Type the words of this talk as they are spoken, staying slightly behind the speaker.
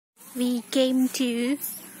We came to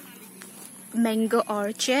mango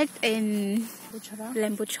orchard in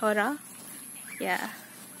Lembuchara. Yeah.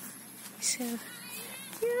 So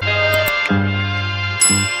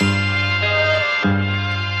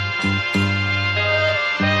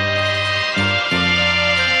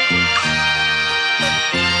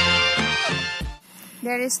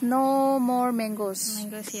there is no more mangoes.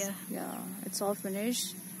 mangoes here. Yeah, it's all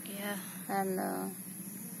finished. Yeah. And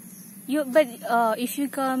But if you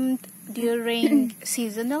come during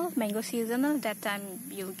mango seasonal, that time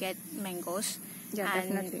you'll get mangoes. yeah,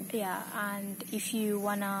 And, definitely. Yeah, and if you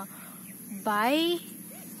wanna buy,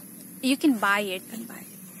 you can buy it.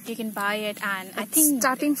 You can buy it, and I think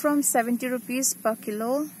starting from 70 rupees per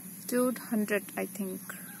kilo to 100, I think.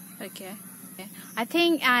 okay. I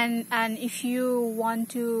think, and if you want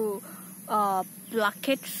to pluck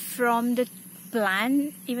it from the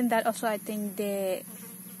plant, even that also I think they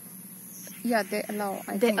allow.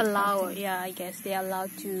 I guess they allow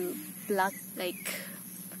to pluck, like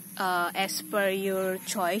as per your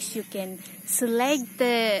choice. You can select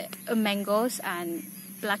the mangoes and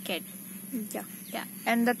pluck it. Yeah. Yeah.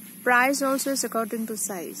 And the price also is according to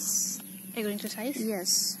size. According to size?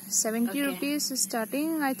 Yes, 70 Okay. rupees is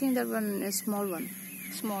starting. I think that one is small one.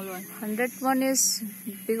 Small one. 100 one is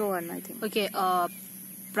bigger one, I think. Okay.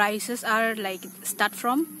 Prices are like start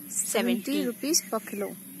from 70 rupees per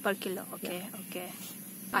kilo. per kilo. Okay. Okay.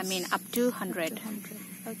 I mean up to 100. 200.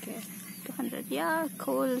 Okay. 200. Yeah.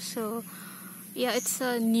 Cool. So yeah, it's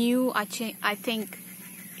a new. I think.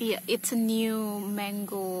 Yeah, it's a new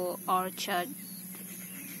mango orchard.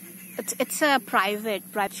 It's a private,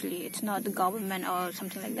 actually. It's not the government or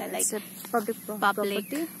something like that. Like It's a public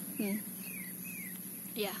property. Mm.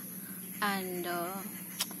 Yeah, and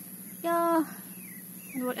yeah.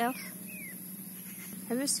 And what else?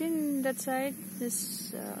 Have you seen that side?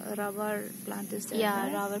 This rubber plant is there. Yeah,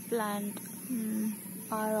 right? rubber plant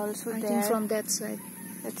are also I there. think from that side.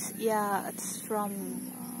 It's from.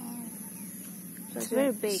 It's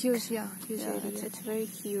very big. Huge, huge area. It's very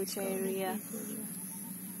huge area.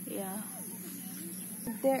 Yeah.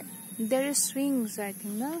 There is swings, I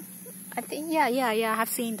think, no? I think yeah. I have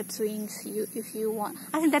seen the swings. If you want,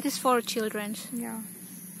 I think that is for children. Yeah.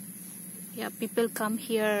 Yeah, people come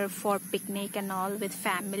here for picnic and all with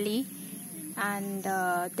family, and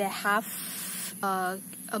they have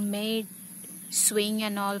a made swing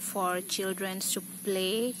and all for children to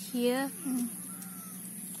play here.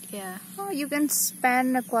 Yeah. Oh, you can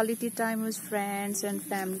spend a quality time with friends and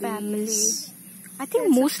families. I think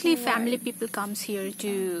That's mostly okay, family right? people comes here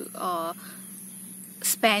to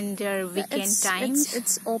spend their weekend times.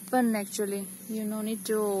 It's open actually. You no need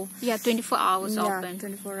to. Yeah, 24 hours open.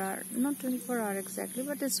 24 hour. Not 24 hour exactly,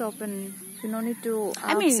 but it's open. You no need to ask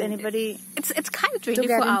I mean, anybody. It's kind of get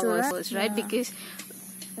 24 into hours, that? right? Yeah. Because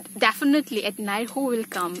definitely at night, who will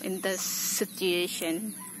come in this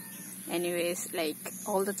situation? Anyways, like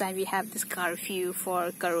all the time we have this curfew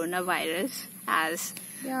for coronavirus as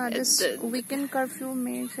Yeah, this weekend curfew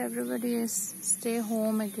makes everybody stay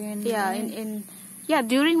home again. yeah,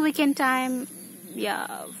 during weekend time,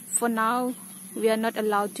 yeah, for now we are not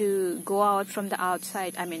allowed to go out from the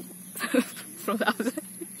outside. I mean, from the outside,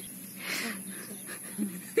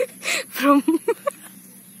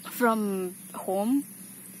 from home.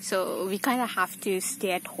 So we kind of have to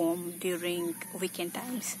stay at home during weekend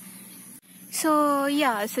times. So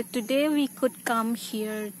yeah, so today we could come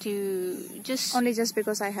here to just Only just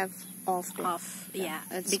because I have off day. Yeah,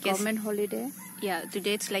 It's because government holiday. yeah,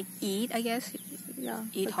 today it's like Eid, I guess. Yeah.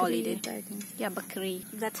 Eid Bakri, holiday. I think. Yeah, Bakri.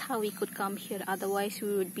 That's how we could come here. Otherwise,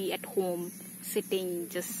 we would be at home, sitting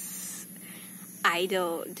just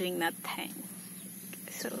idle, doing nothing.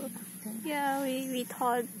 So, yeah, we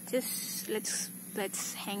thought just let's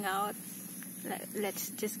hang out. Let's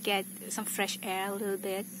just get some fresh air a little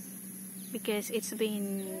bit, because it's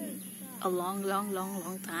been a long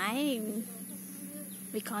time.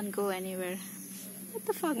 We can't go anywhere. What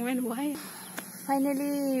the fuck, man? Why?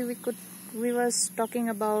 Finally, we was talking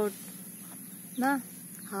about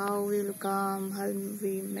how we will come, how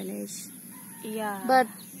we manage. Yeah. But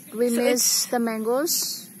we So miss the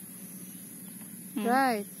mangoes.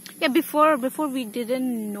 Right. Yeah, before we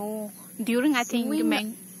didn't know. During, I think, the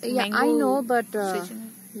mango I know, but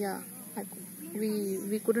season. yeah,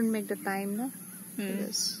 we couldn't make the time, no?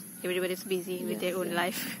 Yes. Everybody's busy with their own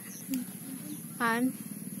life. And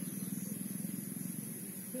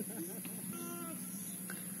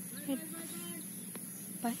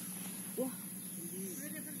bye.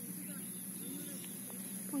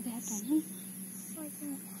 Oh, they have done.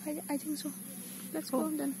 I think so. Let's go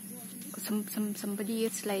then. Somebody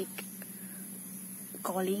is like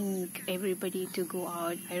calling everybody to go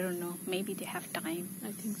out. I don't know. Maybe they have time.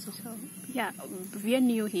 I think so. So yeah, we are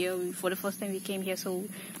new here. For the first time we came here, so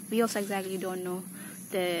we also exactly don't know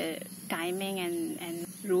the timing and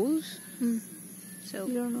rules. So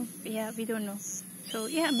We don't know. yeah, we don't know. So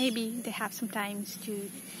yeah, maybe they have some times to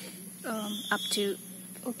up to.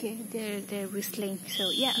 Okay, they're whistling. So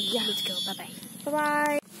yeah, let's go. Bye bye. Bye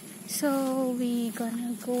bye. So we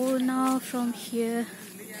gonna go now from here.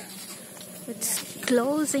 It's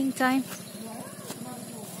closing time.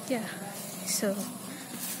 Yeah, so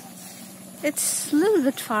it's a little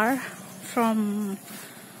bit far from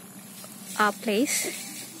our place.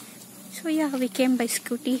 So yeah, we came by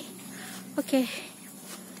scooty. Okay,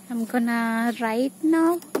 I'm gonna ride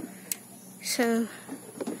now. So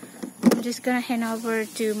I'm just gonna hand over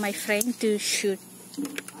to my friend to shoot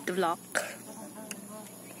the vlog.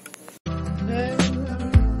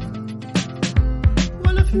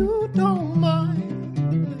 Well, if you don't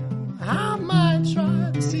mind, I might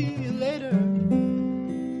try to see you later.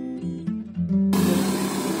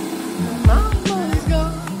 Mama's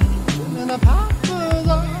gone and the papa's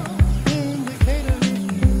off indicator.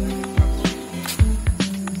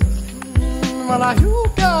 Well, now you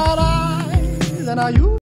got eyes and now you